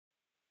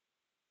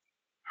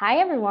Hi,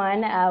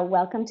 everyone.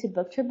 Welcome to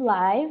Booktrib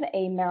Live,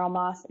 a Merrill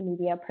Moss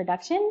Media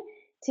production.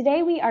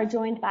 Today, we are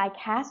joined by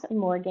Kass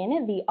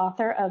Morgan, the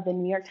author of the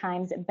New York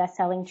Times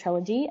bestselling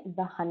trilogy,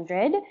 The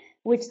Hundred,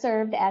 which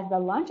served as the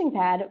launching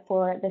pad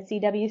for the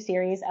CW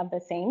series of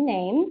the same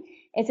name.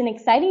 It's an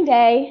exciting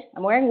day.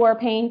 I'm wearing war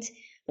paint.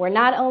 We're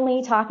not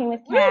only talking with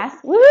Kass,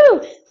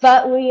 woo,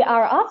 but we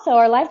are also,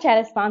 our live chat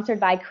is sponsored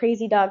by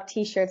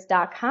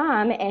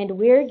CrazyDogT-shirts.com, and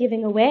we're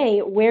giving away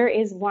Where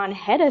is Juan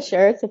Heda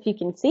shirts, if you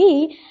can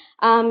see,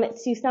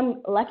 to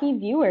some lucky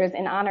viewers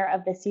in honor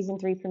of the season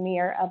 3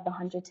 premiere of The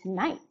 100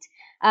 tonight.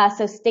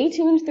 So stay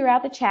tuned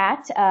throughout the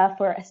chat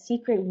for a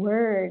secret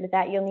word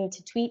that you'll need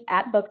to tweet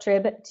at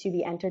Booktrib to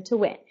be entered to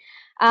win.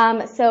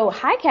 So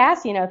hi,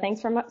 Kass.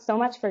 Thanks so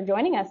much for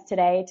joining us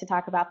today to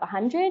talk about The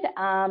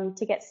 100.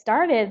 To get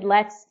started,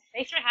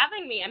 Thanks for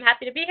having me. I'm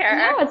happy to be here.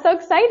 No, it's so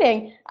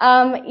exciting.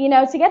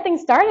 To get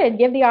things started,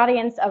 give the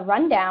audience a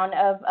rundown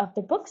of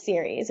the book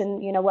series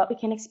and, what we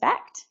can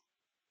expect.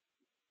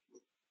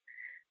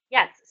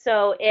 Yes,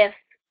 so if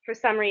for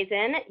some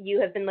reason you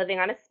have been living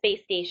on a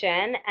space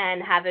station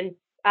and haven't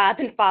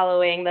been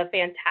following the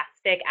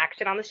fantastic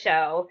action on the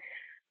show,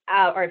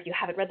 or if you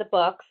haven't read the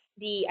books,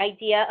 the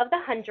idea of the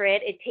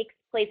 100, it takes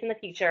place in the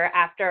future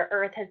after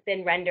Earth has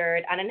been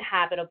rendered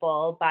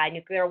uninhabitable by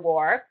nuclear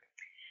war,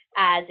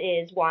 as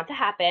is wont to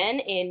happen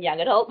in young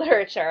adult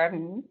literature.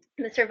 Mm-hmm.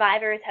 The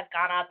survivors have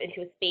gone up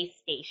into a space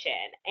station,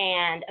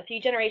 and a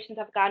few generations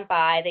have gone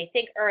by. They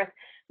think Earth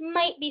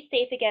might be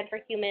safe again for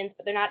humans,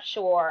 but they're not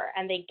sure,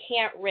 and they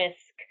can't risk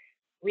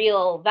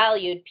real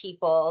valued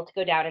people to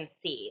go down and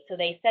see. So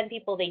they send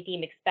people they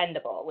deem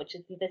expendable, which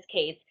is in this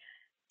case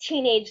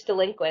teenage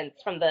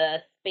delinquents from the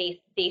space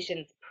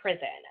station's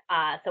prison.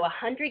 So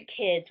 100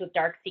 kids with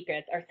dark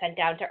secrets are sent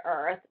down to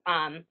Earth.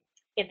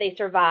 If they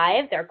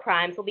survive, their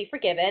crimes will be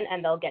forgiven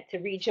and they'll get to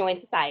rejoin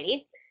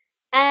society.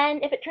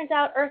 And if it turns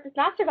out Earth is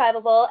not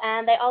survivable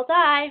and they all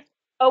die,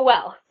 oh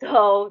well.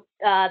 So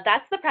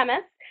that's the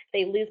premise.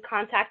 They lose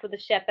contact with the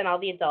ship and all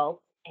the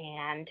adults,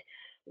 and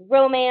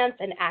romance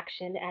and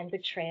action and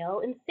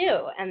betrayal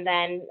ensue. And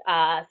then,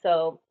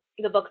 so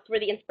the books were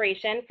the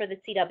inspiration for the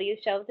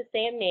CW show of the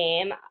same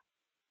name.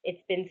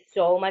 It's been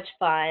so much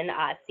fun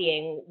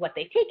seeing what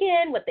they've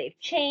taken, what they've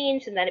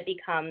changed, and then it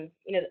becomes,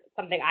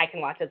 something I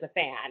can watch as a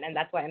fan, and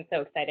that's why I'm so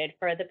excited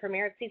for the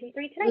premiere of season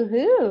 3 tonight.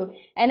 Woohoo!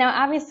 And now,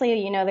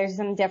 obviously, there's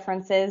some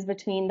differences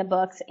between the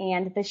books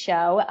and the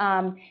show.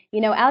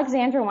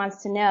 Alexandra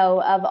wants to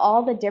know, of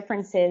all the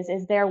differences,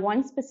 is there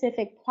one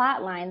specific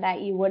plot line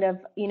that you would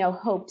have,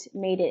 hoped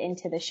made it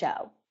into the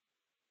show?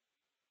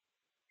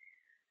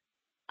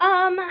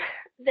 Um,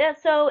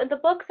 so the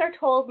books are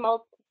told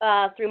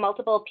through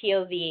multiple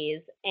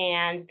POVs,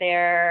 and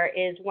there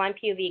is one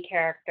POV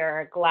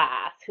character,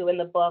 Glass, who in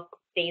the book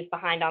stays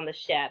behind on the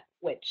ship,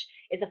 which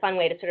is a fun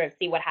way to sort of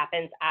see what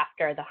happens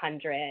after the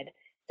 100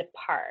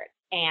 depart.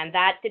 And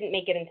that didn't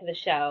make it into the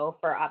show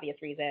for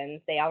obvious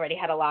reasons. They already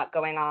had a lot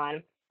going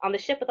on the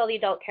ship with all the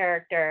adult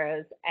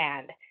characters,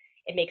 and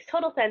it makes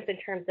total sense in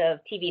terms of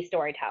TV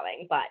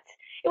storytelling, but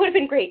it would have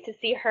been great to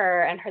see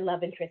her and her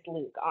love interest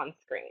Luke on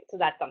screen. So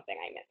that's something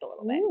I missed a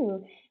little bit.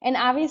 Ooh. And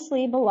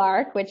obviously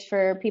Balark, which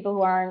for people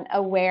who aren't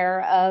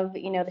aware of,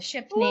 the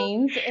ship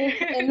names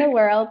in the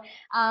world,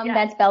 Yeah.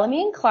 that's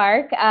Bellamy and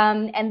Clark,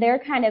 and they're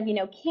kind of,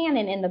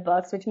 canon in the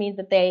books, which means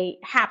that they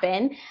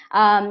happen.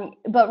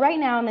 But right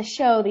now on the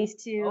show,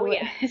 these two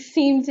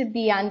seem to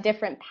be on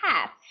different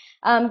paths.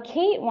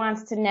 Kate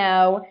wants to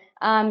know,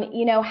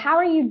 how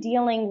are you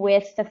dealing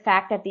with the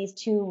fact that these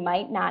two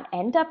might not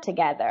end up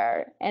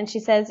together? And she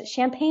says,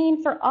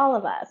 champagne for all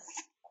of us.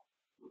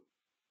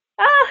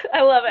 Ah,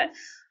 I love it.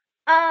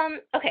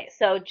 Okay,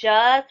 so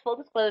just full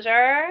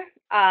disclosure,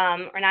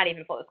 or not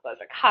even full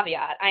disclosure,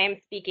 caveat. I am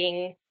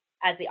speaking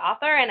as the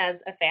author and as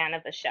a fan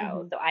of the show,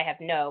 Mm-hmm. so I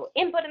have no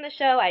input in the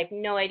show. I have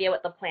no idea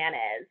what the plan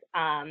is.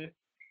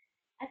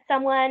 As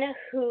someone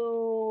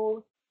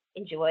who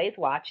enjoys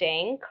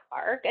watching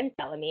Clark and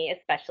Bellamy,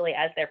 especially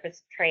as they're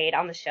portrayed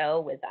on the show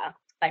with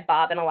by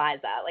Bob and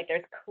Eliza, like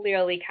there's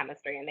clearly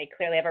chemistry and they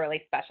clearly have a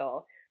really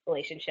special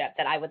relationship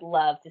that I would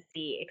love to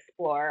see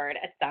explored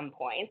at some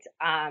point.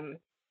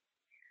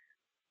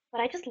 But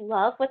I just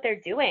love what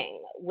they're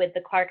doing with the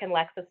Clark and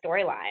Lexa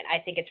storyline. I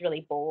think it's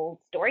really bold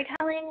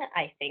storytelling.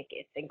 I think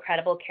it's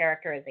incredible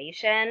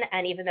characterization.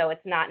 And even though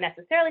it's not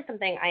necessarily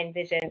something I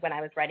envisioned when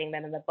I was writing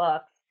them in the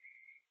books,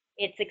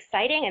 it's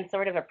exciting and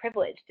sort of a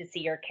privilege to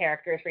see your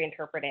characters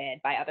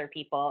reinterpreted by other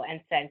people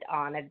and sent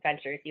on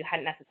adventures you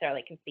hadn't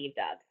necessarily conceived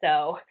of.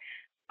 So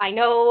I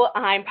know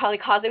I'm probably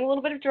causing a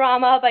little bit of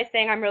drama by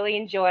saying I'm really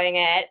enjoying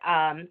it,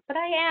 but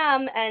I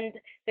am, and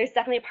there's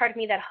definitely a part of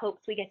me that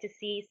hopes we get to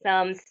see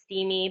some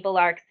steamy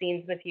Balark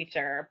scenes in the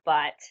future,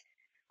 but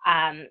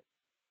um,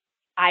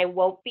 I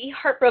won't be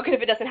heartbroken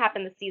if it doesn't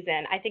happen this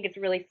season. I think it's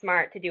really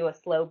smart to do a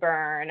slow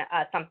burn,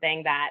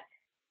 something that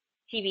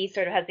TV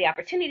sort of has the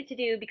opportunity to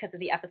do because of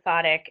the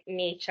episodic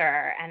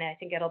nature. And I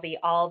think it'll be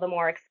all the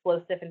more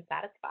explosive and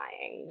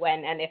satisfying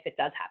when and if it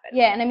does happen.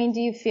 Yeah, and I mean,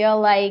 do you feel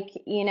like,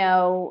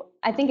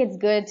 I think it's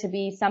good to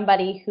be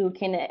somebody who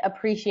can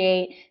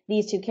appreciate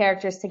these two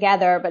characters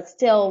together, but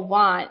still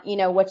want,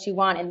 what you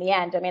want in the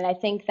end. I mean, I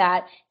think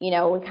that, we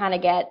kind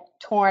of get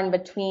torn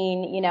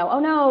between, oh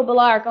no,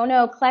 Balark, oh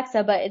no,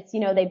 Clexa, but it's,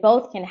 they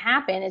both can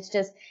happen. It's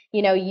just,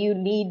 you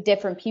need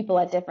different people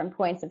at different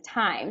points of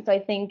time. So I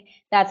think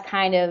that's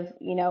kind of,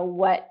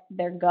 what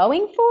they're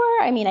going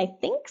for. I mean, I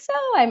think so.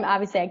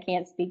 I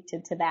can't speak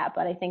to that,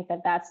 but I think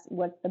that that's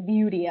what the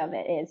beauty of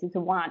it is. You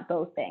can want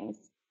both things.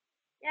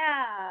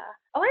 Yeah.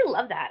 Oh, I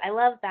love that. I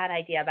love that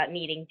idea about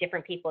needing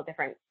different people at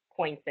different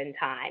points in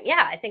time.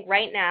 Yeah, I think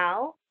right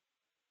now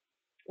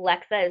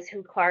Lexa is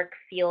who Clark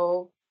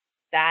feels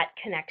that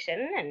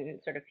connection and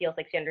sort of feels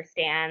like she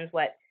understands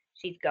what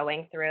she's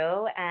going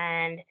through.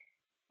 And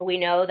we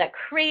know that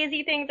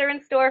crazy things are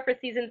in store for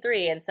season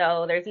 3. And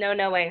so there's no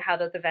knowing how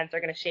those events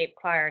are going to shape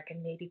Clark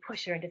and maybe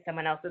push her into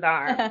someone else's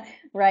arms.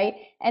 Right.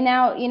 And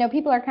now,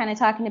 people are kind of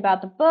talking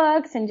about the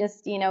books and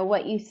just,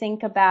 what you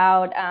think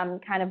about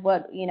kind of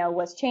what,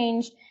 was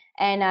changed.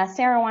 And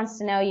Sarah wants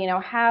to know,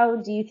 how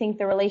do you think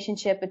the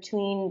relationship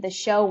between the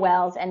show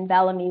Wells and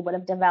Bellamy would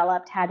have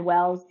developed had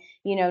Wells,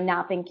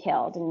 not been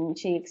killed? And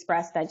she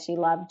expressed that she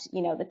loved,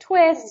 the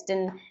twist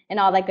and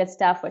all that good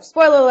stuff, which,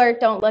 spoiler alert,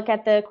 don't look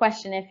at the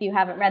question if you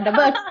haven't read the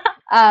books.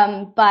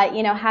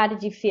 But, how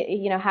did you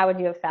feel, how would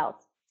you have felt?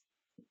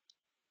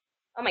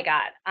 Oh my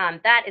God.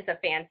 That is a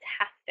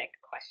fantastic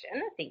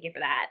question. Thank you for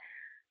that.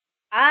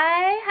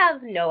 I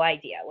have no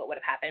idea what would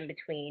have happened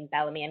between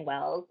Bellamy and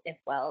Wells if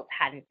Wells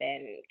hadn't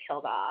been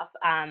killed off.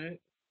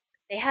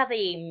 They have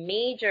a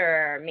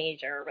major,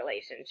 major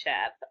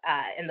relationship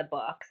in the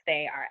books.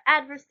 They are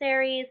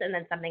adversaries, and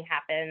then something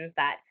happens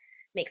that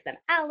makes them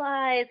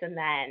allies, and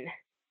then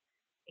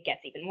it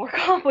gets even more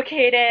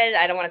complicated.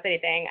 I don't want to say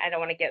anything. I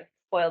don't want to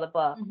spoil the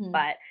book, Mm-hmm.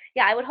 but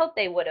yeah, I would hope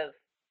they would have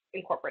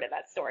incorporated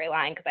that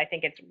storyline because I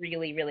think it's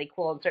really, really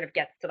cool and sort of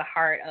gets to the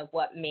heart of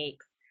what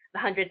makes the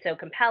 100 so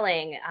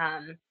compelling.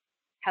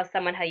 How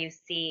someone that you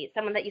see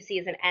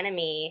as an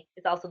enemy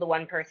is also the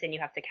one person you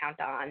have to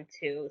count on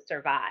to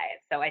survive.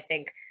 So I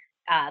think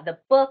the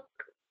book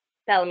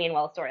Bellamy and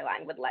Wells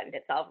storyline would lend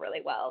itself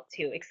really well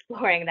to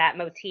exploring that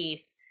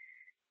motif.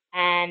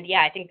 And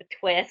yeah, I think the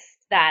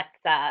twist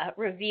that's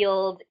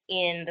revealed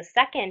in the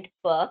second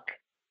book,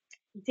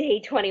 Day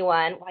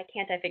 21. Why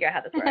can't I figure out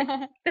how this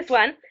works? This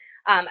one.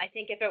 I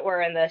think if it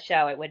were in the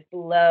show, it would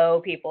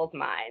blow people's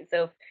minds.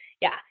 So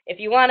yeah, if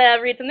you want to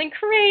read something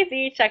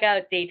crazy, check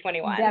out Day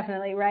 21.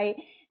 Definitely, right.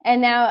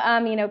 And now,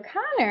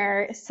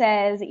 Connor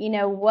says,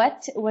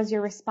 what was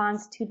your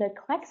response to the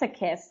Clexa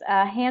kiss?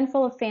 A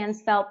handful of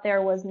fans felt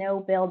there was no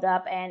build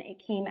up and it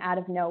came out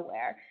of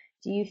nowhere.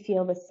 Do you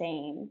feel the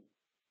same?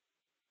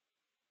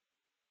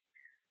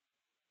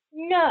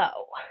 No.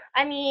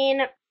 I mean,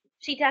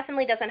 she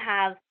definitely didn't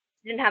have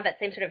that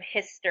same sort of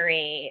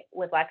history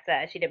with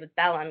Lexa as she did with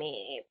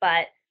Bellamy,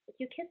 but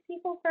you kiss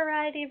people for a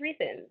variety of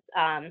reasons.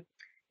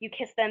 You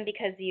kiss them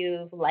because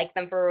you've liked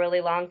them for a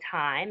really long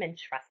time and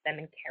trust them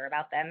and care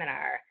about them and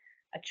are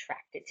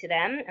attracted to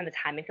them and the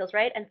timing feels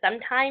right. And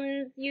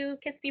sometimes you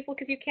kiss people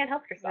because you can't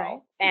help Right.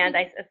 yourself. And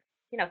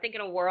think in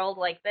a world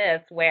like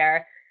this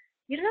where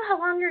you don't know how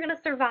long you're going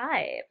to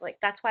survive. Like,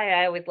 that's why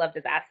I always love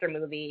disaster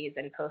movies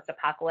and post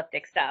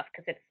apocalyptic stuff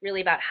because it's really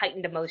about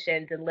heightened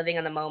emotions and living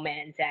in the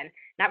moment and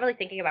not really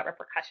thinking about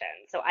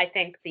repercussions. So I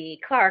think the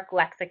Clark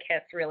Lexa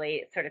kiss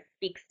really sort of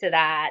speaks to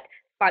that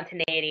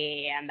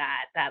spontaneity and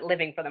that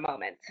living for the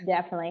moment.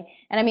 Definitely.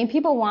 And I mean,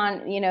 people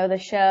want, the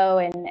show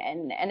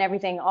and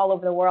everything all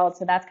over the world.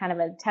 So that's kind of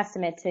a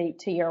testament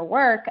to your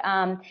work.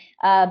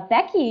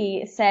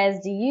 Becky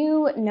says, do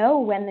you know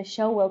when the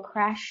show will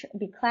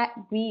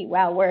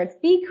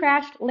be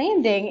crashed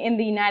landing in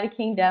the United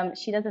Kingdom?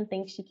 She doesn't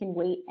think she can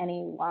wait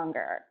any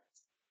longer.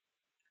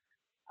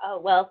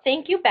 Oh, well,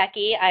 thank you,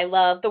 Becky. I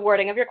love the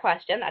wording of your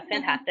question. That's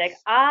fantastic.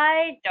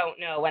 I don't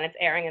know when it's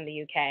airing in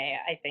the UK.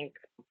 I think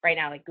right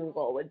now, like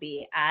Google would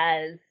be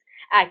as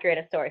accurate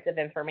a source of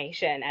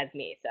information as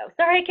me. So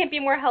sorry I can't be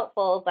more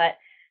helpful, but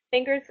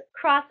fingers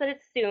crossed that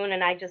it's soon.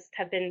 And I just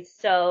have been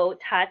so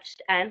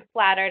touched and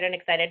flattered and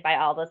excited by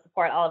all the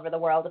support all over the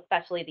world,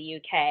 especially the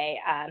UK.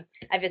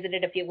 I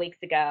visited a few weeks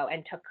ago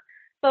and took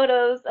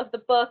photos of the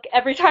book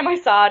every time I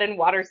saw it in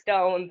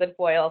Waterstones and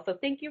foil. So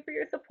thank you for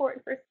your support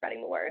and for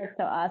spreading the word. That's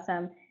so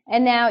awesome.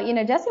 And now,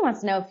 Jesse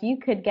wants to know if you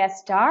could guest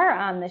star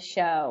on the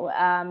show,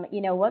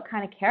 what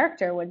kind of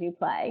character would you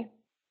play?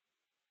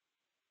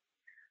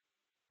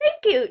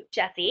 Thank you,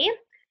 Jesse,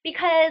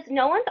 because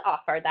no one's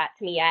offered that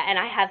to me yet, and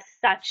I have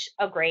such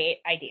a great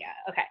idea.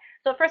 Okay,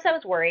 so at first I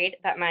was worried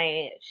that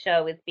my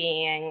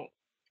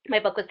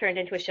book was turned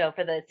into a show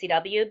for the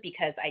CW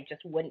because I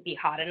just wouldn't be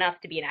hot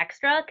enough to be an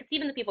extra, because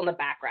even the people in the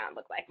background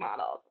look like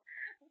models.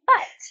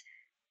 But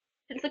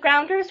since the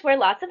grounders wear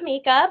lots of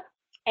makeup,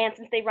 And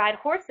since they ride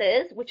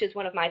horses, which is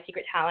one of my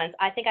secret talents,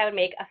 I think I would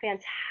make a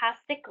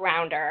fantastic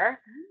grounder.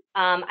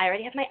 I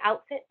already have my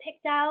outfit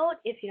picked out.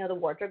 If the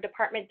wardrobe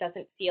department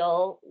doesn't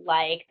feel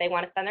like they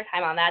want to spend their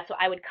time on that, so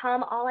I would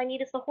come. All I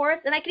need is the horse,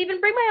 and I could even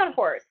bring my own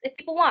horse if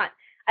people want.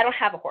 I don't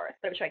have a horse,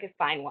 but I'm sure I could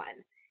find one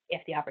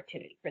if the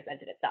opportunity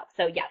presented itself.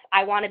 So yes,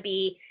 I want to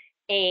be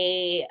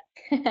a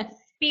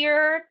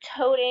spear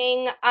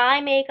toting, eye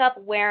makeup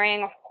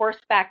wearing,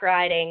 horseback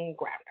riding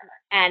grounder.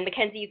 And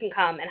Mackenzie, you can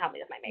come and help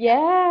me with my makeup.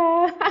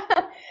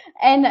 Yeah.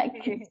 And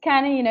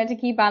kind of, to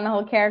keep on the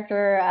whole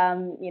character,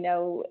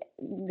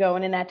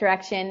 going in that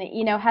direction,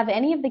 have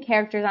any of the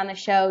characters on the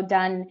show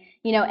done,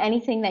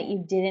 anything that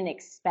you didn't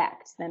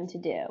expect them to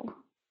do?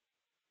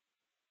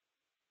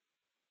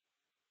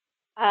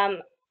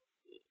 Um,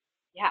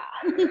 yeah.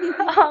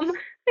 I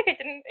think I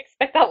didn't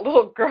expect that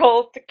little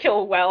girl to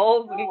kill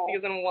Wells in Oh.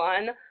 season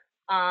 1.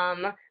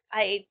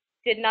 I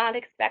did not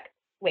expect.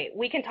 Wait,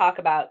 we can talk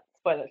about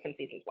spoilers from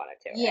seasons 1 or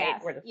 2, right?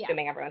 Yes, We're just yeah.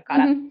 assuming everyone's caught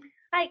up. Hmm.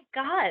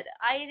 God,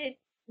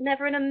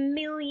 never in a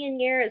million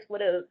years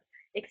would have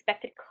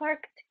expected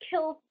Clark to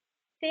kill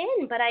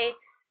Finn, but I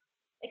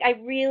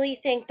really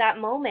think that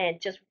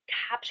moment just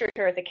captured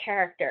her as a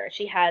character.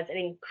 She has an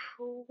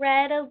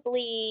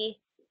incredibly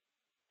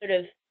sort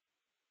of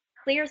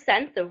clear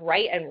sense of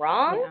right and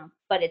wrong, Yeah.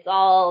 but it's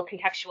all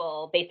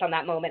contextual based on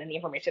that moment and the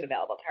information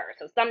available to her.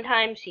 So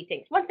sometimes she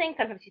thinks one thing,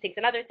 sometimes she thinks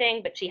another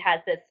thing, but she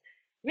has this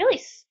really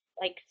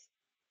like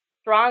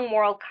strong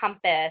moral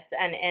compass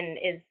and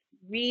is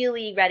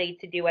really ready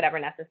to do whatever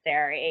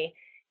necessary,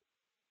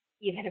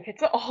 even if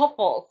it's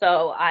awful.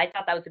 So I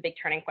thought that was a big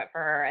turning point for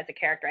her as a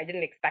character. I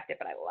didn't expect it,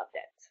 but I loved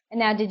it. And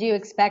now, did you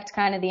expect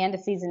kind of the end of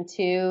season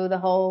two, the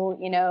whole,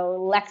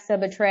 Lexa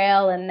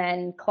betrayal, and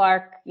then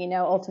Clark,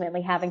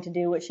 ultimately having to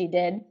do what she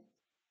did?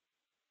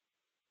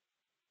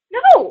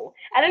 No,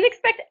 I didn't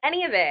expect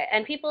any of it.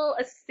 And people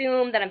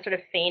assume that I'm sort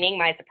of feigning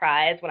my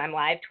surprise when I'm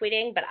live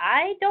tweeting, but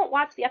I don't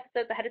watch the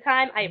episodes ahead of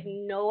time. I have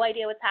no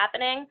idea what's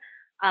happening.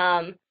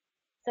 Um,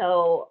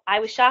 so I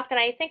was shocked, and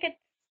I think it's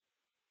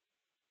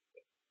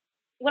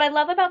what I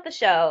love about the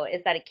show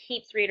is that it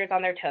keeps readers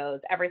on their toes.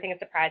 Everything is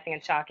surprising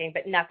and shocking,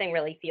 but nothing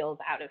really feels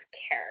out of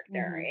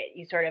character. Hmm.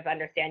 You sort of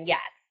understand, yes,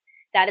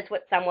 that is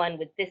what someone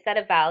with this set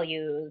of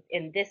values,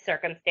 in this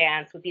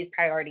circumstance, with these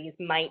priorities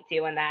might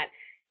do in that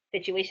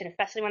situation,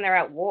 especially when they're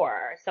at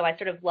war. So I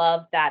sort of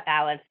love that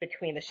balance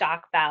between the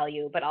shock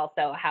value, but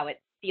also how it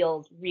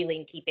feels really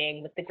in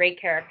keeping with the great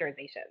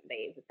characterization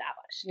they've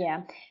established.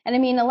 Yeah. And I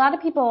mean, a lot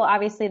of people,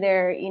 obviously,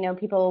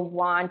 people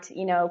want,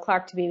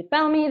 Clark to be with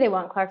Bellamy. They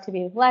want Clark to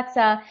be with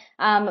Lexa.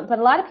 But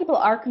a lot of people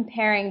are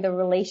comparing the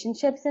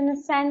relationships in the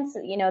sense,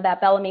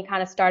 that Bellamy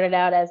kind of started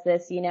out as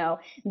this,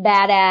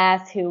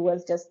 badass who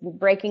was just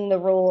breaking the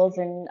rules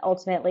and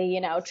ultimately,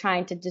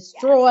 trying to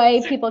destroy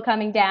Yes. people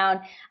coming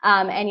down.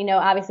 And,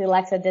 obviously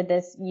Lexa did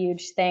this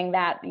huge thing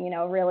that,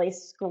 really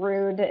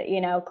screwed,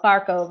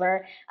 Clark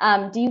over.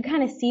 Do you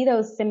kind of see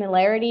those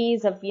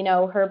similarities of,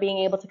 her being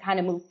able to kind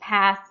of move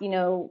past,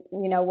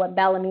 what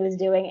Bellamy was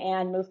doing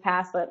and move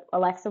past what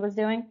Alexa was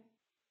doing?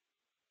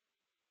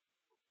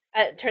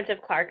 In terms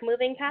of Clark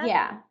moving past,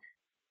 Yeah.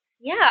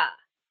 yeah,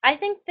 I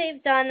think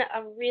they've done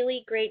a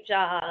really great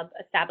job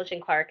establishing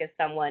Clark as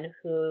someone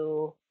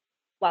who,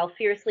 while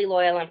fiercely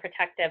loyal and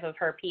protective of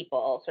her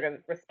people, sort of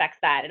respects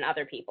that in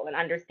other people and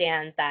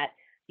understands that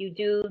you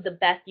do the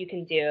best you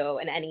can do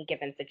in any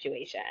given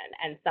situation.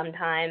 And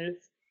sometimes,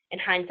 in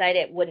hindsight,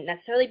 it wouldn't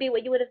necessarily be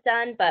what you would have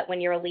done, but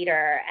when you're a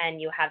leader and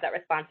you have that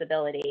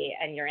responsibility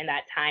and you're in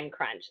that time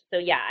crunch. So,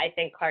 yeah, I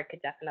think Clark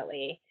could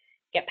definitely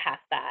get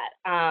past that.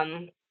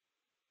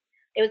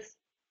 It was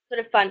sort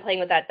of fun playing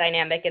with that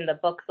dynamic in the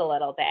books a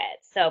little bit.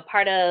 So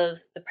part of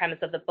the premise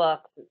of the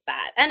book is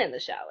that, and in the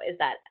show, is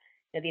that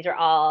these are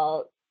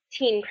all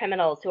teen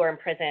criminals who are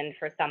imprisoned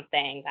for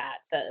something that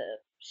the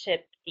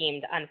ship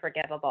deemed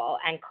unforgivable.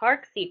 And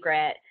Clark's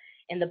secret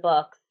in the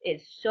books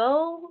is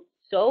so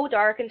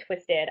dark and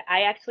twisted.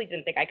 I actually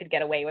didn't think I could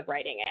get away with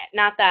writing it.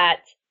 Not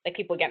that like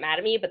people get mad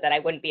at me, but that I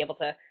wouldn't be able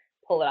to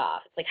pull it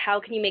off. It's like how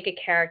can you make a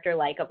character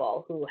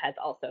likable who has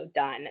also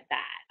done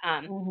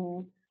that?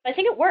 Hmm. I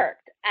think it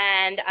worked,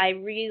 and I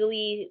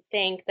really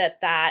think that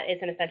that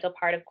is an essential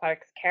part of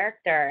Clark's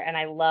character, and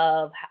I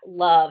love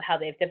how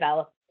they've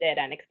developed it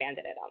and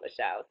expanded it on the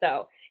show.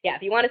 So yeah,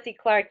 if you want to see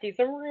Clark do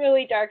some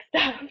really dark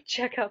stuff,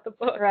 check out the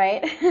book.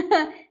 Right.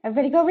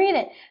 Everybody go read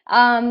it.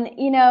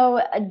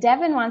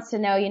 Devin wants to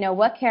know,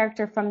 what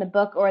character from the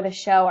book or the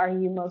show are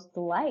you most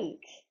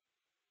like?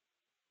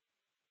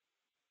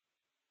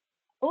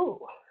 Oh,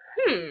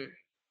 hmm.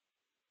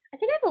 I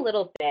think I have a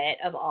little bit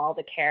of all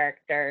the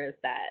characters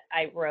that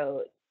I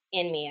wrote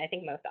in me. I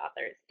think most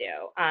authors do.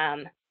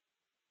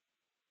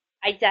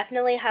 I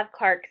definitely have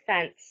Clark's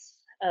sense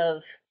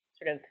of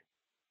sort of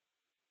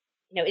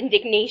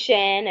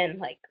indignation and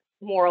like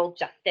moral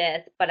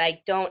justice, but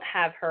I don't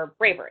have her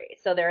bravery.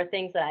 So there are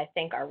things that I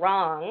think are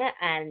wrong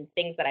and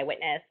things that I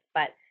witness,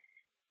 but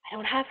I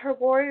don't have her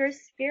warrior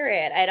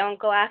spirit. I don't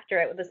go after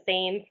it with the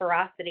same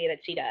ferocity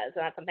that she does,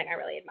 and that's something I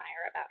really admire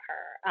about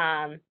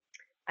her.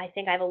 I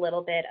think I have a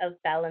little bit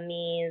of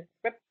Bellamy's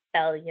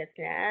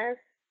rebelliousness.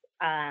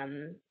 I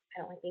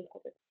don't like being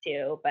told what to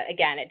do, but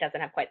again, it doesn't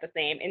have quite the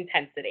same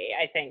intensity.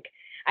 I think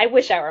I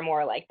wish I were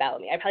more like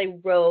Bellamy. I probably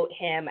wrote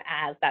him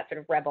as that sort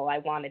of rebel I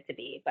wanted to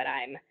be, but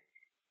I'm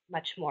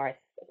much more of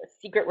a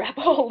secret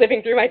rebel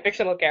living through my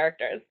fictional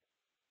characters.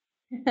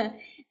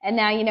 And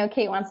now,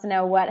 Kate wants to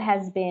know what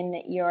has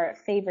been your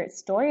favorite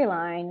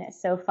storyline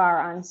so far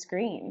on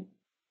screen.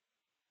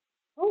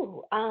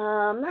 Oh,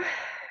 God.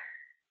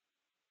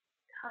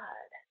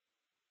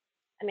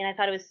 I mean, I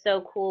thought it was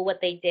so cool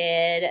what they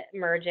did,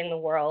 merging the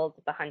worlds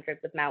of the Hundred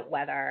with Mount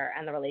Weather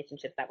and the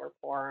relationships that were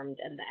formed,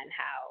 and then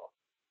how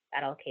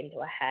that all came to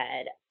a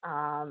head.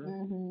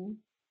 Hmm.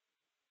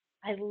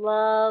 I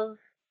love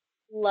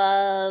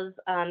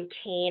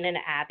Kane and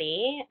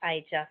Abby.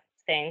 I just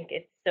think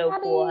it's so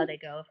cool how Abby. they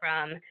go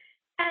from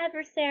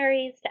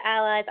adversaries to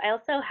allies. I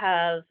also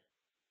have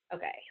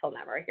okay, he'll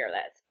never hear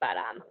this, but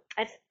I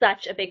have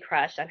such a big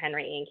crush on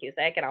Henry Ian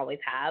Cusick and always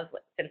have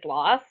since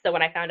Lost. So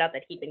when I found out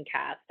that he'd been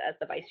cast as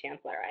the vice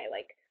chancellor, I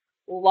like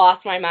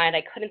lost my mind.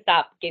 I couldn't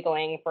stop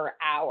giggling for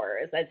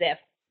hours, as if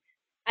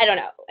I don't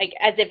know, like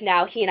as if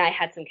now he and I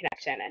had some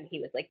connection, and he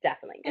was like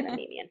definitely gonna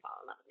meet me and fall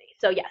in love with me.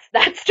 So yes,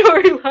 that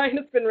storyline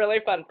has been really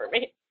fun for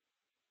me.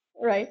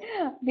 Right.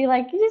 Be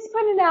like, you just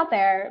put it out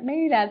there.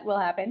 Maybe that will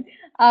happen.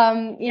 Yes,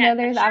 I'm There's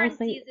sure in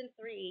obviously, season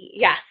 3,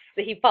 yes,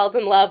 he falls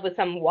in love with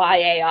some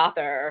YA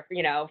author,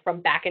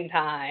 from back in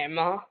time,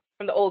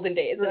 from the olden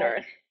days in right.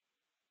 Earth.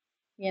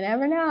 You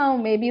never know.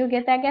 Maybe you'll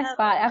get that guest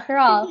spot Oh, after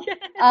all. yes.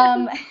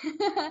 Um,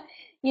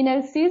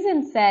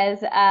 Susan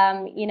says,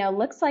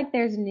 looks like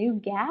there's a new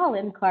gal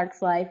in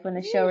Clark's life when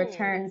the show Hmm.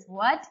 returns.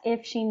 What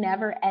if she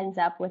never ends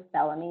up with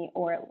Bellamy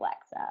or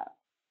Alexa?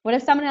 What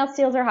if someone else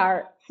steals her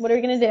heart? What are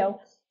we gonna do?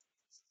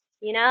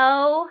 You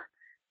know,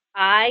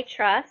 I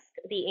trust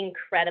the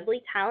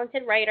incredibly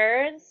talented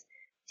writers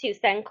to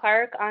send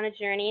Clark on a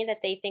journey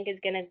that they think is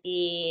going to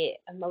be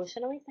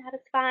emotionally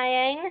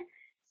satisfying.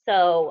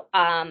 So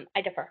I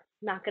defer. I'm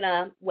not going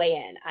to weigh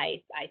in.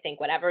 I think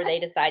whatever they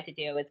decide to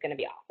do is going to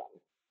be awesome.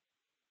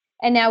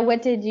 And now,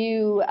 what did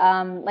you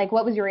like?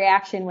 What was your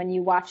reaction when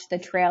you watched the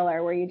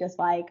trailer? Were you just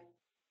like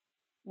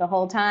the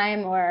whole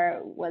time, or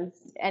was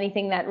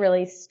anything that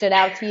really stood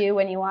out to you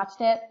when you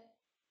watched it?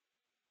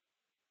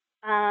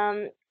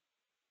 Um,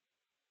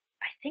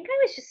 I think I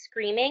was just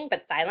screaming,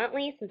 but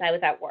silently since I was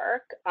at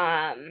work.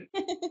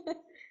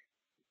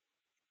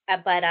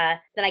 But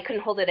then I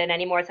couldn't hold it in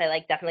anymore, so I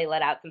like definitely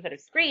let out some sort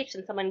of screech,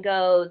 and someone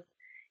goes,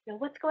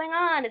 what's going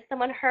on? Is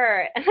someone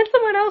hurt? And then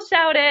someone else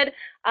shouted,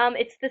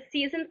 it's the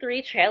season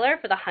 3 trailer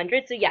for the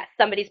 100. So yes,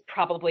 somebody's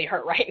probably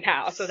hurt right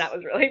now. So that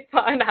was really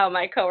fun how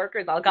my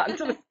coworkers all got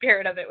into the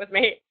spirit of it with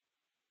me.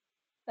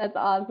 That's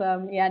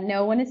awesome. Yeah,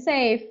 no one is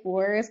safe.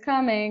 War is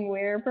coming.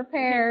 We're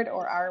prepared,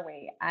 or are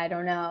we? I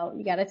don't know.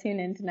 You got to tune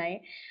in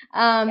tonight.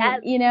 Um,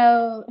 Yes. you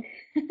know,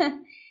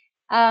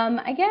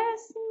 I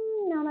guess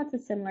no, that's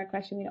a similar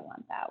question. We don't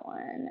want that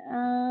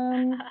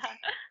one.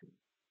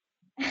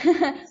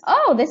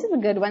 Oh, this is a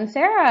good one.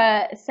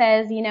 Sarah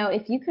says,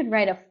 if you could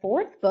write a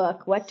fourth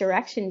book, what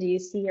direction do you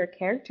see your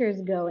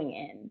characters going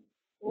in?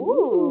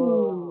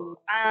 Ooh. Ooh.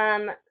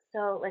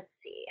 So let's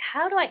see.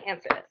 How do I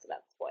answer this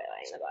without spoiling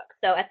the book?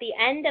 So at the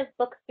end of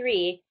book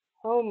 3,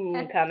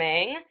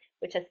 Homecoming,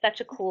 which has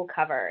such a cool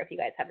cover, if you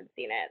guys haven't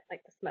seen it,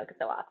 like the smoke is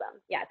so awesome.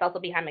 Yeah, it's also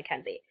behind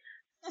Mackenzie.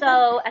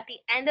 So at the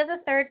end of the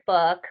third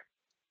book,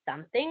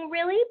 something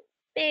really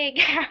big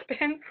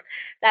happens.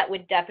 That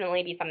would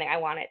definitely be something I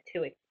wanted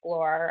to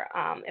explore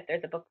if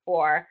there's a book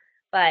 4.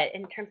 But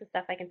in terms of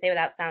stuff I can say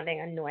without sounding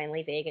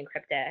annoyingly vague and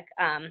cryptic,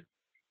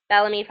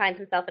 Bellamy finds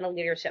himself in a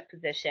leadership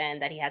position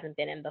that he hasn't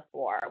been in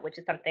before, which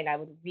is something I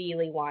would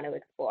really want to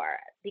explore.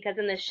 Because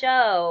in the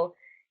show,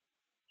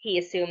 he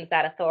assumes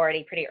that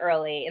authority pretty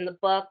early. In the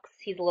books,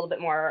 he's a little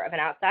bit more of an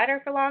outsider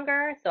for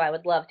longer, so I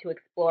would love to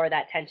explore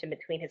that tension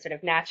between his sort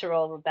of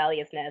natural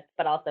rebelliousness,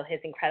 but also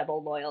his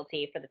incredible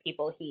loyalty for the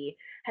people he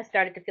has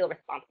started to feel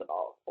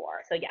responsible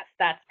for. So yes,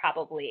 that's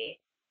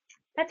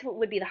what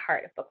would be the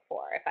heart of book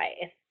 4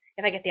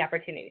 if I get the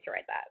opportunity to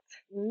write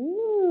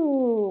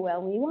Ooh,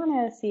 well, we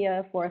want to see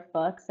a fourth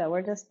book, so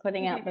we're just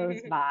putting out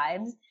those that.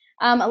 vibes.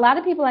 A lot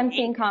of people I'm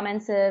seeing Thanks.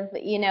 comments of,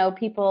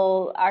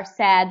 people are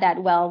sad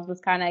that Wells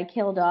was kind of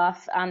killed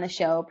off on the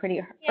show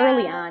pretty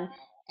early Yeah. on.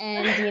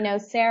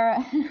 And,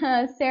 Sarah,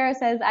 Sarah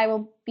says, I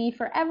will be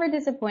forever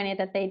disappointed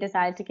that they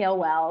decided to kill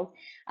Wells.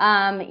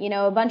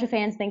 A bunch of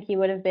fans think he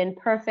would have been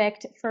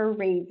perfect for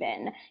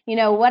Raven.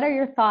 What are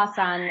your thoughts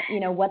on,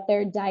 what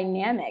their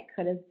dynamic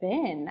could have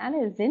been? That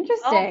is Oh my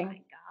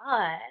interesting.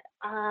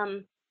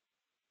 God.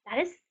 That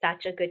is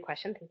such a good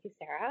question. Thank you,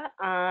 Sarah.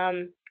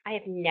 I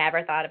have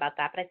never thought about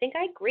that, but I think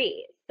I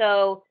agree.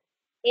 So,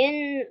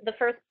 in the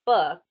first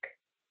book,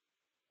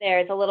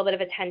 there's a little bit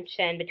of a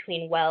tension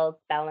between Wells,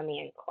 Bellamy,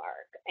 and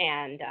Clark,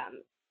 and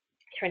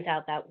turns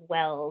out that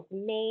Wells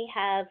may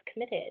have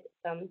committed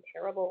some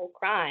terrible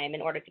crime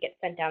in order to get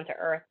sent down to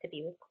Earth to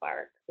be with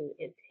Clark, who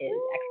is his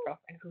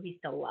ex-girlfriend, who he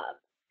still loves.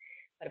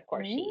 But of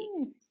course, she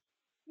Mm.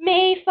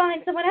 may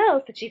find someone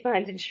else that she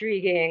finds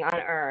intriguing on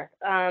Earth.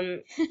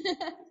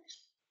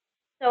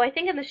 So I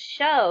think in the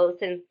show,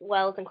 since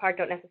Wells and Clark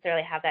don't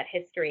necessarily have that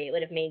history, it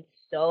would have made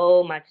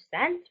so much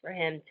sense for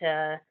him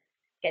to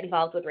get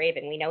involved with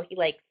Raven. We know he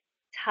likes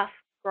tough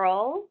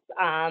girls.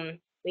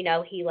 We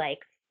know he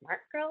likes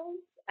smart girls.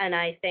 And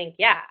I think,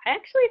 yeah, I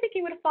actually think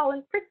he would have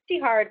fallen pretty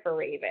hard for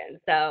Raven.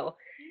 So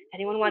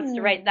anyone wants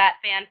to write Hmm. that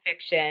fan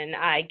fiction,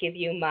 I give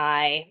you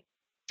my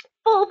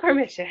full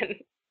permission.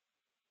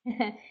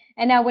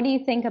 And now, what do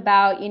you think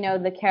about,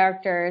 the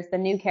characters, the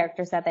new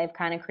characters that they've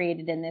kind of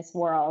created in this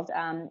world?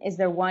 Is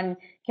there one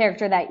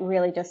character that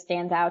really just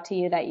stands out to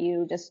you that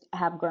you just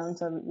have grown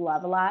to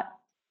love a lot?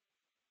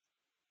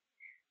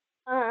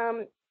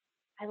 Um,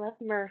 I love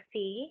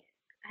Murphy.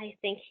 I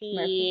think Murphy's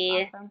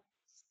he awesome.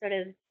 sort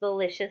of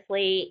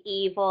deliciously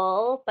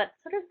evil, but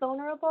sort of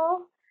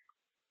vulnerable.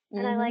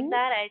 And I like Mm-hmm.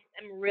 that.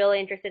 I'm really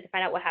interested to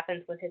find out what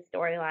happens with his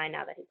storyline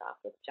now that he's off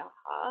with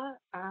Jaha.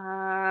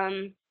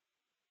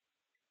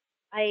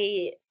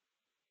 I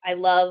I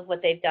love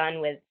what they've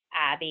done with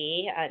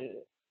Abby, and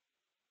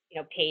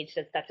Paige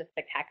does such a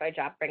spectacular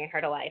job bringing her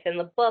to life. In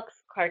the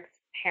books, Clark's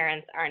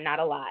parents are not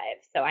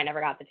alive, so I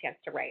never got the chance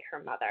to write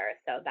her mother.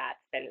 So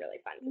that's been really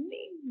fun to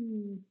see.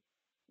 Mm.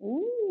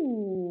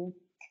 Ooh.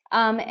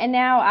 And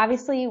now,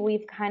 obviously,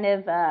 we've kind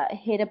of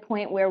hit a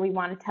point where we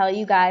want to tell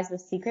you guys the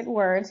secret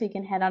word, so you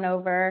can head on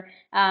over,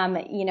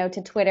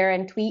 to Twitter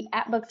and tweet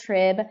at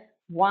Booktrib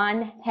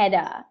one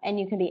Heda, and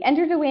you can be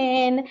entered to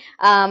win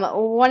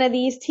one of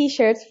these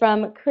T-shirts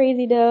from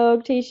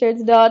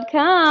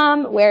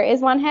CrazyDogT-shirts.com. Where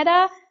is one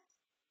Heda?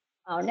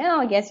 Oh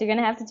no, I guess you're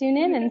gonna have to tune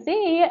in and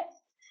see.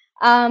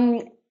 Um,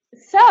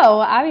 so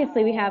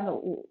obviously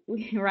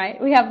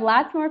right, we have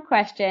lots more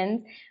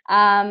questions.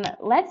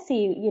 Let's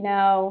see,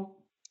 all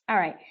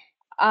right.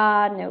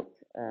 Nope.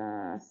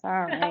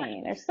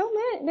 Sorry. There's so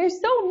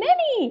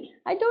many.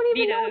 I don't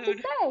even know what to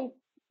Vetoed. say.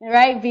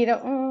 Right, Vito.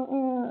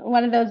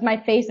 One of those, my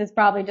face is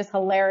probably just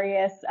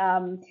hilarious,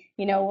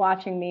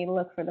 watching me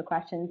look for the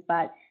questions.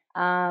 But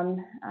all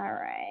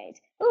right.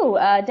 Ooh,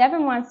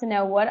 Devin wants to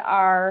know, what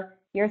are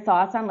your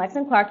thoughts on Lex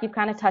and Clark? You've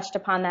kind of touched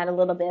upon that a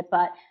little bit,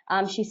 but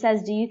she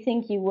says, do you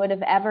think you would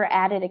have ever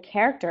added a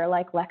character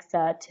like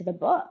Lexa to the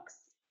books?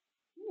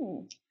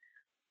 Hmm.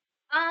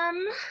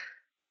 Um,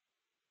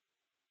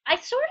 I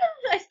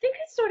think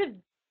I sort of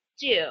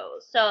do.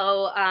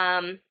 So,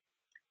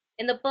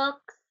 in the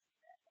books,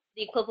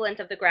 the equivalent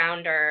of the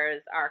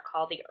Grounders are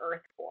called the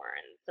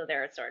Earthborn. So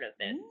they're sort of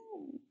this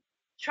Mm.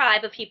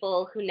 tribe of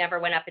people who never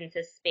went up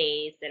into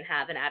space and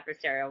have an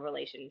adversarial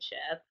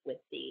relationship with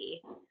the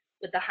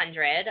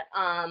hundred.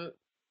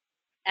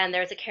 And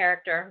there's a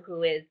character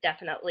who is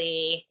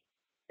definitely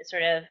a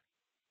sort of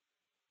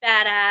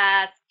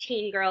badass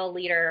teen girl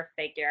leader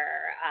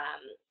figure.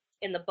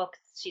 In the books,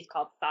 she's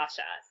called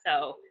Sasha.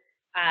 So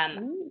um,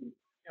 Mm.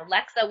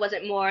 Alexa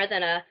wasn't more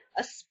than a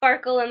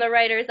sparkle in the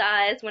writer's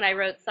eyes when I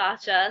wrote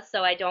Sasha,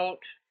 so I don't,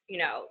 you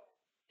know,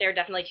 they're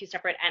definitely two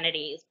separate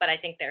entities, but I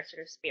think their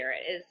sort of spirit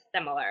is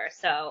similar.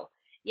 So,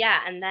 yeah,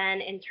 and then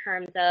in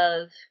terms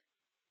of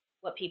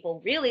what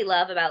people really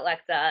love about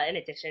Lexa, in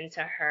addition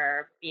to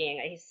her being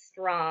a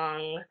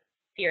strong,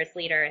 fierce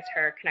leader, is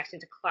her connection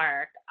to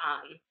Clark.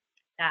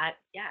 That,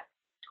 yeah,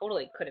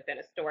 totally could have been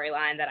a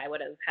storyline that I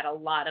would have had a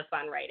lot of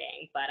fun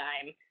writing, but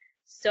I'm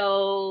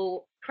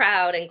so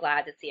proud and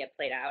glad to see it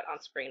played out on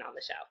screen on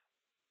the show.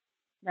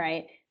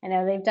 Right. I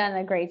know they've done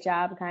a great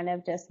job kind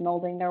of just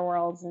molding their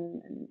worlds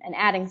and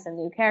adding some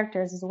new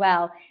characters as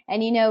well.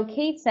 And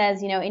Kate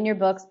says, in your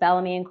books,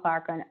 Bellamy and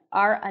Clark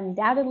are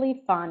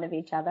undoubtedly fond of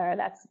each other.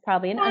 That's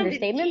probably an Fond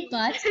understatement, indeed.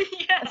 but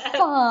Yes.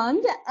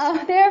 fond.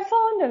 They're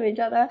fond of each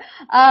other.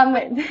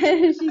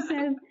 She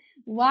says,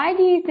 why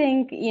do you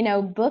think,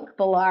 Book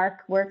Balark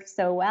works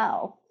so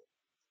well?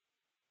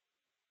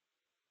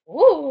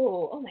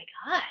 Ooh, oh my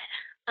God.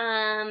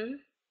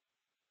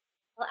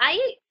 Well, I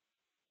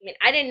mean,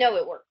 I didn't know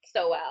it worked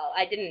so well.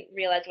 I didn't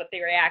realize what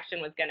the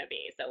reaction was going to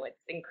be. So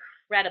it's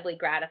incredibly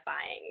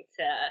gratifying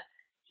to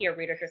hear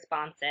readers'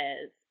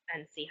 responses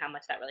and see how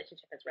much that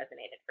relationship has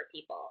resonated for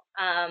people.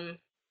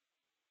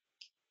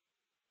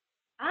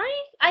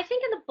 I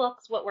think in the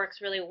books, what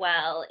works really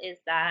well is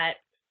that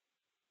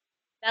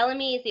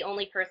Bellamy is the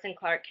only person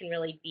Clark can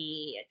really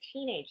be a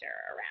teenager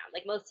around.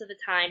 Like most of the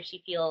time,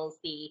 she feels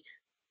the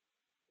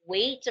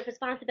weight of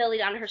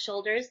responsibility on her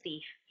shoulders. The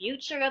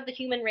future of the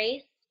human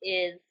race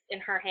is in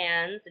her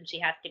hands, and she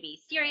has to be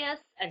serious,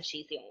 and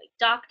she's the only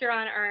doctor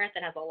on Earth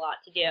and has a lot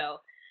to do.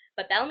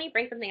 But Bellamy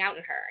brings something out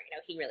in her.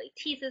 He really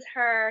teases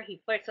her,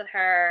 he flirts with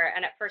her,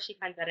 and at first she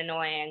finds that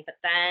annoying, but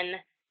then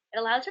it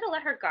allows her to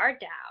let her guard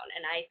down,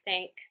 and I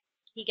think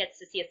he gets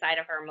to see a side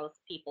of her most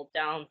people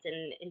don't,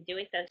 and in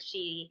doing so,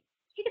 she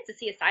gets to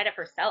see a side of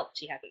herself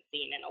she hasn't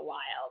seen in a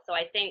while. So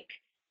I think,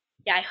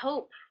 yeah, I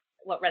hope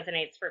what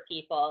resonates for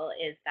people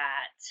is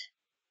that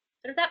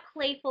sort of that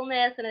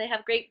playfulness, and they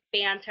have great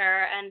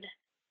banter. And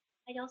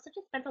I also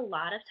just spent a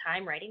lot of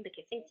time writing the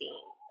kissing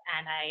scenes,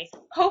 and I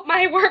hope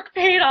my work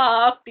paid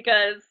off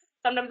because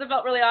sometimes it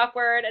felt really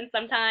awkward, and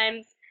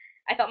sometimes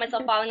I felt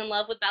myself falling in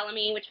love with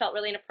Bellamy, which felt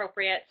really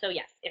inappropriate. So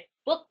yes, if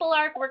Book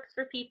Arc works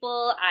for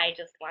people, I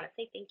just want to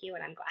say thank you,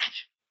 and I'm glad.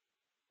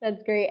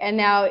 That's great. And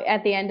now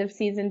at the end of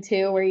season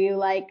two, were you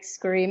like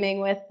screaming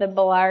with the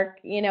Blark,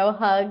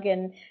 hug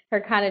and her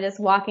kind of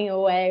just walking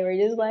away? Were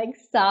you just like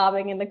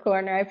sobbing in the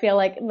corner? I feel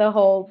like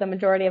the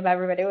majority of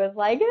everybody was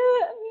like,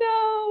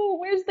 no,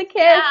 where's the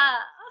kiss? Yeah.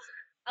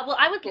 Well,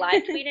 I was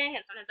live tweeting,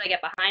 and sometimes I get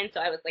behind,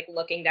 so I was like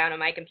looking down at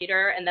my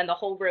computer, and then the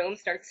whole room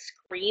starts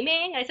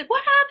screaming. I said,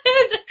 "What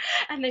happened?"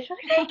 And they said,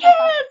 "They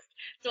kissed."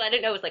 So I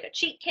didn't know it was like a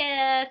cheek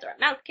kiss or a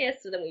mouth kiss.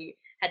 So then we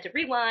had to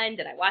rewind,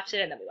 and I watched it,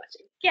 and then we watched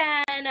it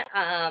again.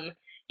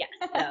 Yeah.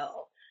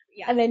 So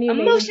yes, And then you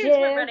made emotions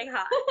were gifs. running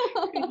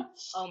high.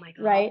 Oh my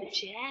God, Right? the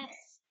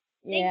gifs.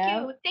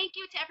 Yeah. Thank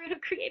you to everyone who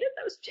created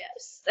those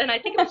gifs. And I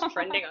think it was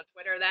trending on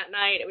Twitter that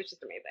night. It was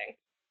just amazing.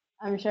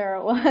 I'm sure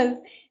it was.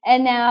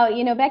 And now,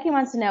 Becky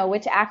wants to know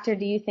which actor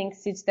do you think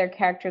suits their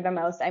character the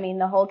most? I mean,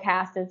 the whole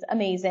cast is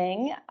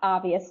amazing,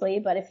 obviously,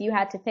 but if you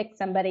had to pick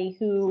somebody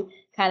who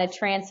kind of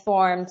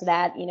transformed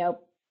that,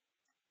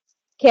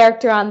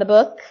 character on the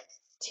book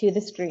to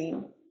the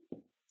screen,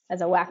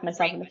 as I whack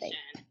myself Great in the face.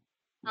 question.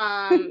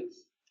 Um,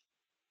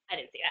 I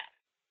didn't see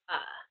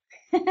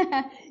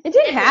that. It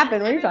didn't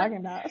happen. What are you Everyone, talking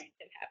about? didn't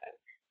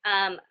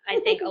happen. I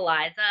think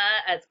Eliza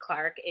as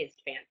Clark is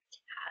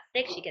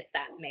fantastic. She gets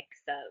that mix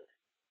of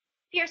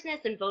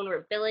fierceness and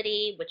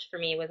vulnerability, which for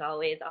me was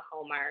always a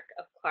hallmark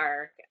of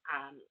Clark,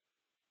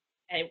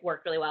 and it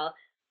worked really well.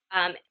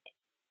 Um,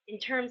 in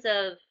terms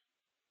of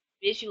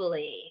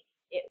visually,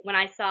 when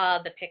I saw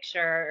the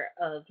picture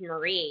of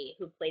Marie,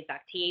 who plays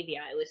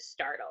Octavia, it was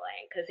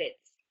startling because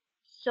it's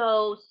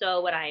so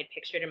what I had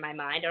pictured in my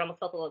mind. It almost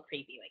felt a little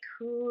creepy, like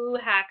who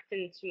hacked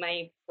into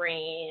my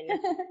brain and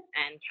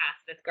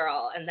cast this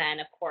girl? And then,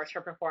 of course,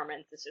 her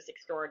performance is just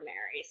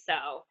extraordinary.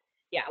 So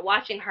yeah,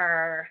 watching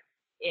her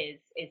is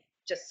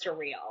just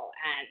surreal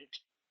and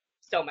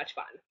so much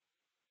fun.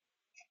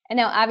 And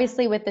now,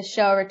 obviously, with the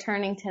show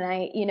returning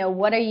tonight,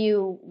 what are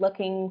you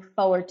looking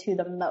forward to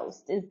the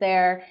most?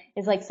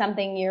 Is like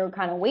something you're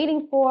kind of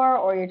waiting for,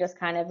 or you're just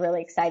kind of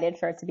really excited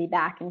for it to be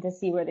back and to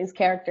see where these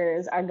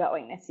characters are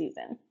going this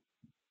season?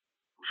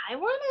 I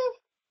wanna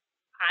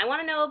I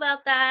want to know about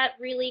that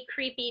really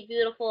creepy,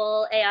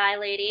 beautiful AI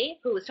lady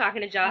who was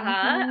talking to Jaha.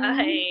 Mm-hmm.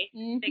 I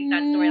think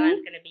that Mm-hmm.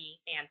 storyline's going to be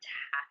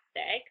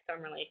fantastic, so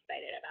I'm really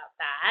excited about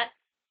that.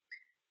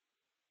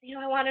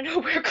 I want to know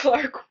where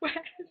Clark went.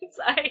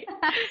 I,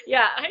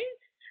 yeah,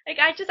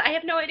 I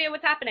have no idea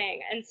what's happening,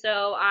 and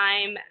so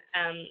I'm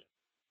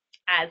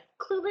as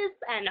clueless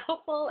and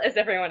hopeful as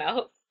everyone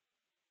else.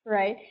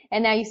 Right.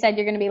 And now you said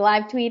you're going to be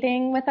live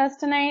tweeting with us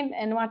tonight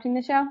and watching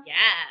the show? Yes,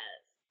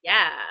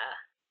 yeah.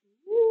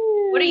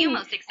 What are you Woo.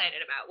 most excited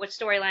about? Which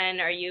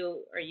storyline are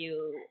you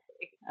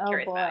Oh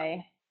curious about?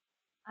 boy.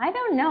 I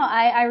don't know.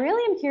 I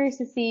really am curious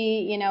to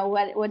see,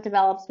 what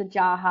develops with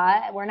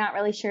Jaha. We're not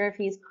really sure if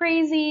he's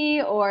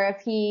crazy or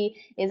if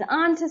he is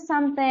onto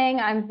something.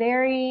 I'm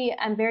very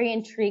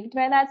intrigued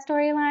by that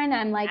storyline.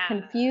 I'm like Yeah.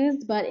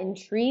 confused but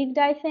intrigued,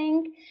 I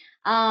think.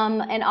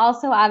 And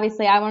also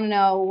obviously I want to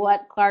know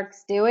what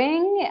Clark's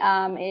doing.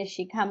 Is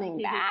she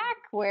coming back?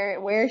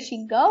 Where is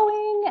she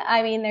going?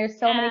 I mean, there's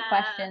so many Yeah.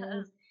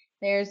 questions.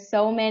 There's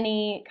so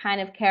many kind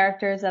of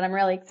characters that I'm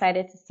really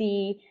excited to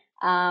see.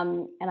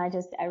 And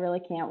I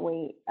really can't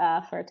wait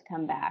for it to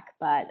come back.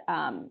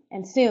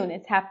 And soon,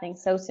 it's happening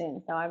so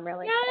soon, so I'm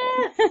really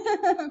Yes.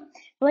 excited.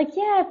 Like,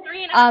 yes.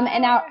 Three and a half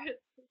And now, hours.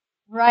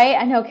 right?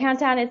 I know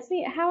countdown.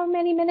 How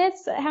many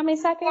minutes? How many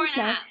Four seconds?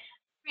 and a No. half.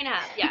 Three and a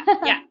half.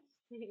 Yeah.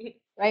 Yeah.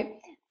 Right?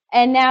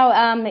 And now,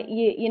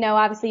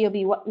 obviously you'll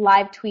be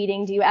live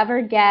tweeting. Do you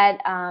ever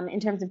get, in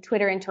terms of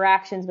Twitter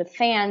interactions with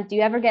fans, do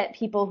you ever get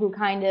people who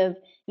kind of,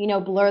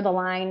 blur the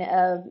line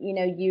of,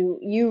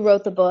 you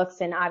wrote the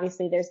books and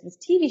obviously there's this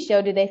TV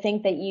show. Do they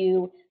think that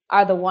you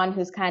are the one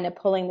who's kind of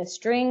pulling the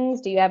strings?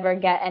 Do you ever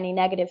get any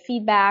negative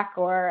feedback,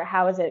 or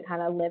how is it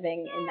kind of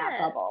living in that Yes.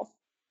 bubble?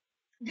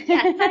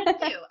 Yes, I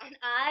do. And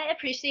I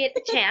appreciate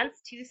the chance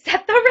to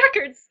set the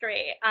record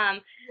straight.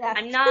 Yes.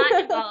 I'm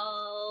not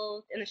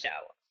involved in the show.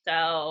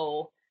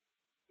 So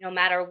no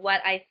matter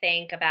what I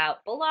think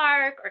about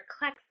Belark or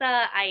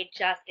Klexa, I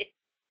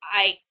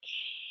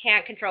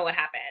can't control what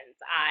happens.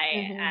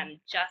 I Hmm.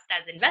 am just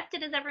as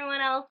invested as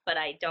everyone else, but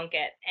I don't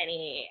get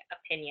any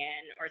opinion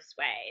or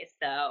sway.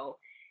 So,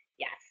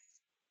 yes.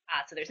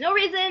 So there's no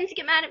reason to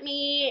get mad at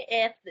me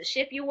if the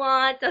ship you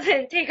want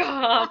doesn't take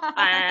off.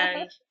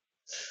 And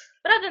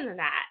but other than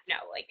that, no,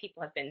 like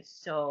people have been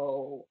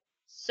so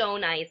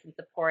nice and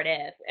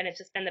supportive, and it's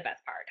just been the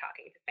best part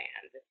talking to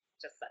fans. It's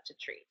just such a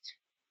treat.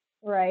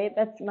 Right.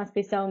 That must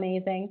be so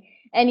amazing.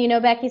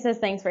 And Becky says,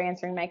 thanks for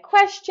answering my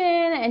question.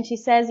 And she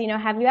says,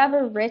 have you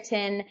ever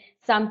written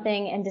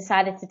something and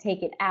decided to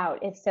take it out?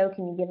 If so,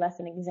 can you give us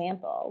an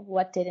example?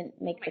 What didn't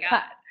Oh make my the cut?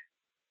 god.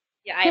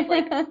 Yeah, I have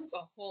like a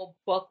whole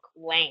book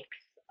length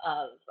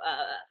of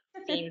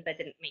scenes that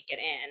didn't make it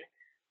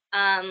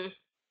in.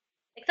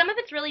 Like some of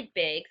it's really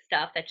big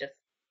stuff that just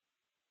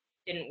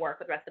didn't work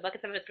with the rest of the book,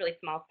 and some of it's really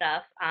small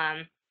stuff.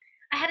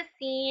 I had a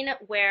scene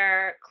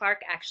where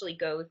Clark actually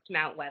goes to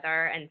Mount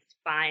Weather and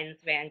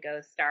finds Van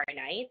Gogh's Starry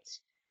Night,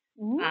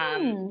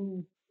 um,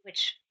 Mm.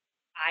 which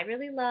I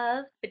really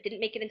loved, but didn't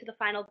make it into the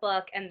final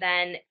book, and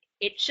then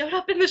it showed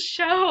up in the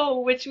show,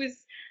 which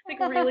was like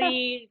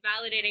really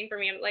validating for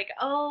me. I'm like,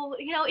 oh,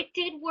 it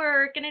did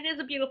work, and it is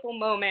a beautiful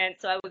moment.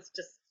 So I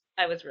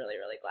was really,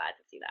 really glad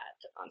to see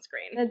that on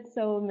screen. That's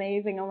so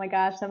amazing. Oh my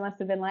gosh, that must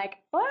have been like,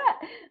 what?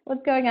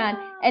 What's going on?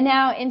 Yeah. And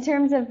now, in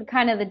terms of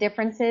kind of the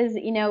differences,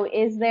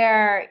 is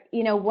there,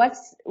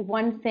 what's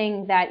one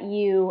thing that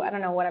I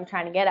don't know what I'm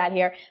trying to get at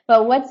here,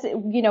 but what's,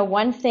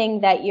 one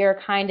thing that you're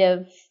kind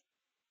of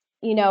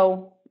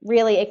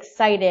really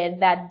excited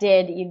that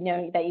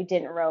you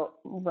didn't wrote.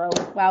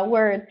 Wow,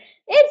 word.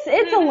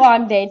 It's a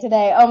long day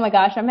today. Oh my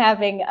gosh, I'm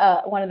having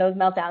one of those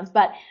meltdowns.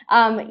 But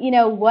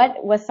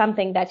what was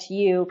something that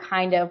you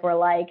kind of were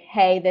like,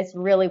 hey, this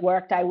really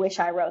worked. I wish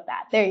I wrote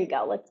that. There you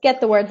go. Let's get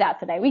the words out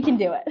today. We can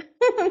do it.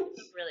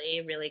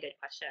 Really, really good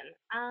question.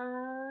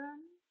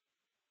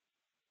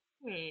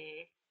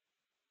 Hmm.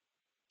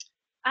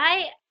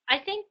 I I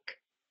think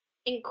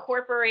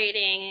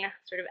incorporating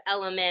sort of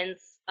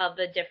elements of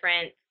the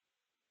different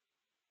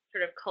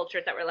sort of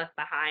cultures that were left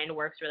behind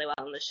works really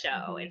well in the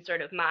show. Hmm. In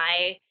sort of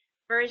my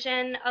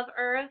version of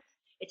Earth,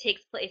 it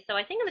takes place. So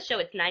I think in the show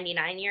it's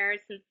 99 years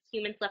since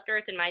humans left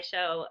Earth. In my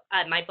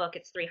book,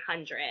 it's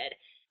 300,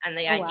 and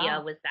the Oh idea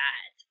wow. was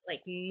that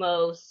like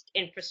most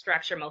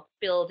infrastructure, most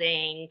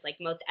buildings, like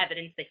most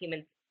evidence that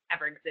humans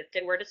ever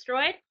existed were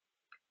destroyed.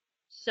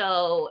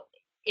 So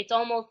it's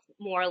almost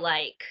more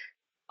like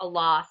a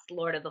lost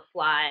Lord of the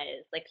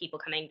Flies, like people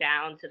coming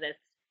down to this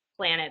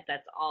planet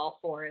that's all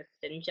forest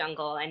and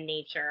jungle and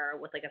nature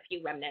with like a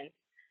few remnants.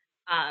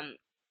 Um,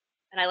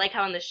 and I like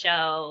how in the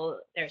show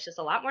there's just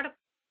a lot more to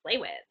play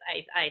with.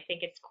 I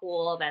think it's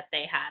cool that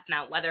they have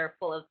Mount Weather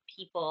full of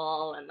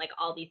people and like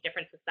all these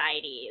different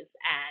societies.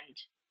 And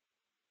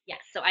yes,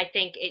 so I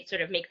think it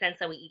sort of makes sense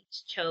that we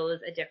each chose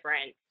a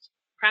different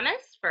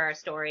premise for our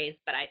stories,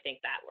 but I think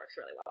that works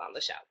really well on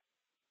the show.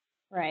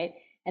 Right.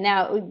 And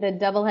now the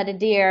double-headed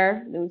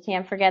deer, we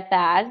can't forget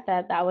that.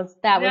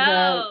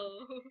 No.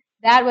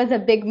 That was a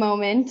big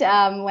moment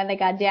when they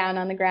got down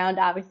on the ground,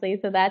 obviously.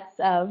 So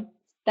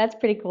that's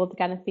pretty cool to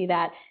kind of see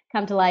that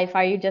come to life.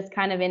 Are you just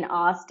kind of in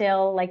awe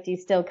still? Like, do you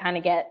still kind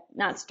of get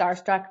not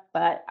starstruck,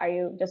 but are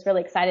you just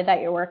really excited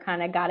that your work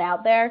kind of got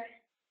out there?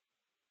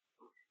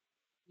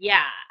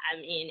 Yeah, I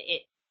mean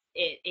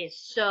it is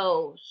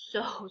so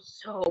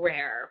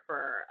rare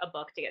for a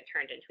book to get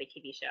turned into a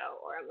TV show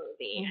or a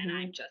movie, and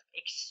I'm Hmm. just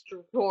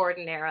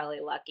extraordinarily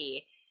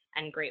lucky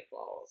and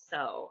grateful.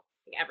 So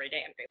every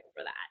day I'm grateful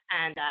for that.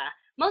 And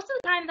most of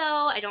the time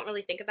though, I don't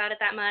really think about it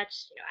that much.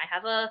 I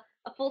have a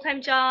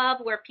full-time job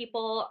where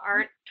people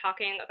aren't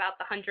talking about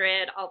the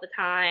 100 all the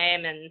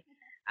time, and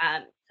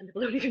some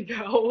people don't even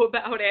know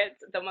about it.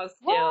 The most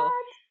do. What?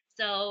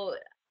 So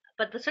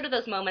but the sort of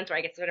those moments where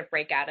I get to sort of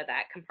break out of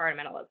that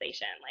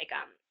compartmentalization.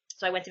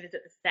 So I went to visit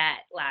the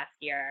set last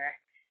year,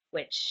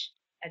 which,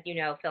 as you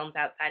know, films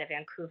outside of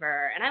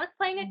Vancouver, and I was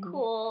playing it Hmm.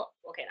 cool.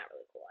 Okay, not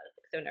really cool. I was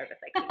like so nervous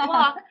I couldn't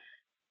walk,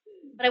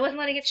 but I wasn't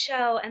letting it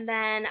show. And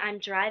then I'm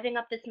driving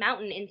up this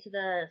mountain into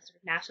the sort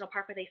of national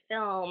park where they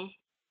film,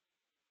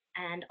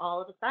 and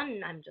all of a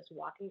sudden I'm just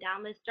walking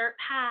down this dirt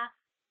path,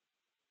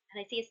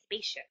 and I see a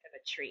spaceship in the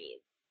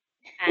trees.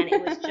 And it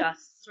was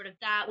just sort of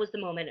that was the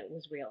moment it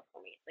was real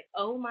for me. It's like,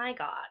 oh my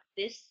God,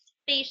 this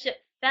spaceship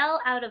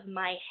fell out of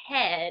my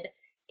head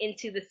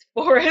into this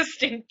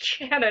forest in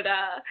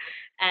Canada.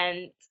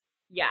 And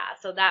yeah,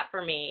 so that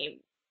for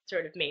me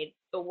sort of made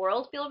the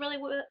world feel really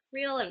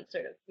real and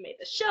sort of made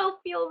the show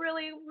feel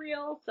really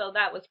real. So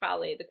that was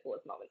probably the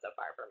coolest moment so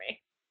far for me.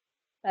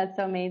 That's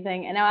so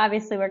amazing. And now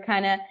obviously we're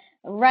kind of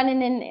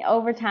running in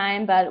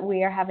overtime, but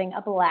we are having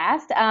a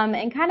blast.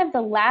 And kind of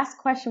the last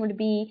question would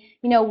be,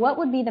 what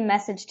would be the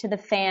message to the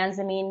fans?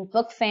 I mean,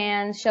 book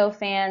fans, show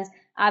fans.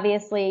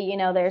 Obviously,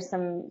 there's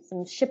some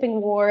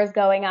shipping wars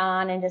going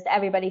on and just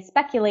everybody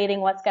speculating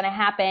what's going to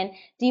happen.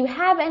 Do you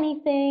have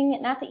anything,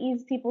 not to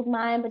ease people's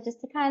mind, but just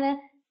to kind of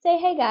say,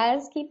 hey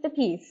guys, keep the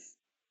peace?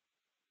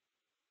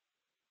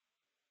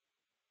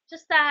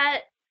 Just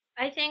that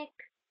I think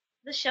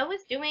the show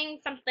is doing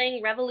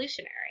something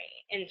revolutionary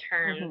in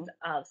terms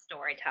Hmm. of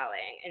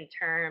storytelling, in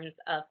terms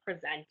of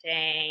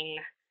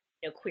presenting,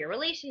 queer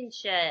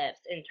relationships,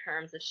 in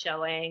terms of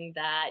showing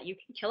that you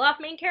can kill off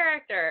main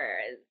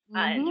characters, in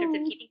terms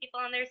of Hmm. keeping people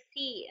on their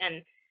seat,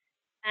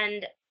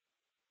 and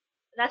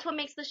that's what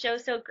makes the show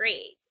so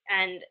great.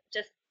 And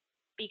just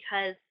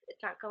because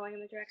it's not going in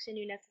the direction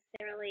you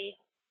necessarily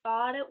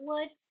thought it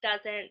would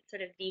doesn't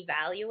sort of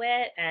devalue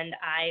it. And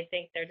I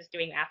think they're just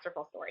doing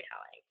masterful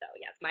storytelling. So,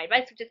 yes, my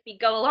advice would just be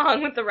go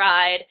along with the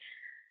ride.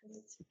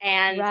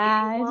 And if you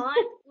Right.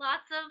 want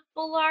lots of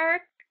Bulark,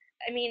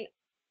 I mean,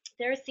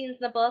 there are scenes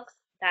in the books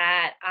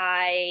that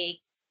I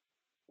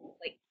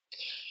like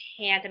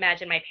can't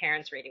imagine my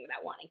parents reading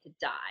without wanting to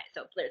die.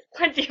 So there's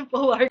plenty of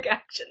Bulark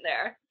action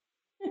there.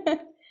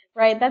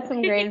 Right, that's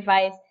some great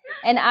advice.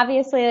 And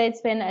obviously,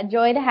 it's been a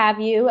joy to have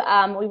you.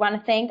 We want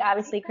to thank,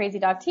 obviously, Crazy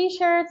Dog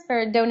T-shirts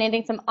for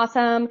donating some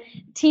awesome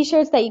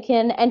T-shirts that you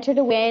can enter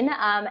to win.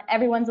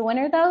 Everyone's a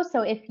winner, though,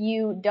 so if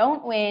you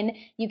don't win,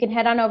 you can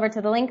head on over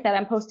to the link that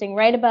I'm posting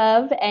right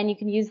above, and you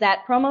can use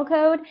that promo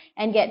code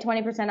and get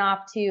 20%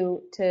 off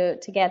to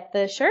get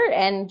the shirt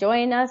and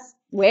join us.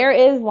 Where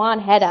is Juan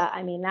Heda?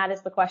 I mean, that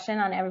is the question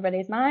on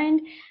everybody's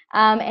mind.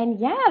 And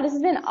yeah, this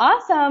has been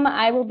awesome.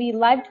 I will be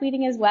live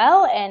tweeting as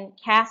well, and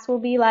Kass will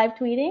be live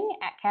tweeting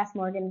at Kass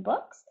Morgan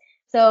Books.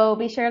 So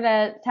be sure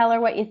to tell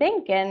her what you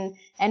think and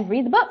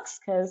read the books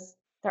because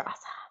they're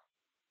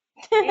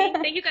awesome.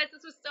 Thank you guys.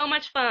 This was so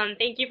much fun.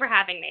 Thank you for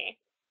having me.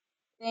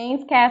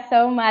 Thanks, Kass,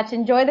 so much.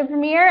 Enjoy the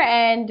premiere,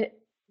 and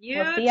You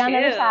we'll see you on the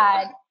other too.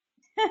 side.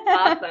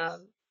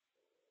 Awesome.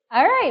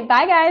 All right,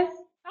 bye, guys.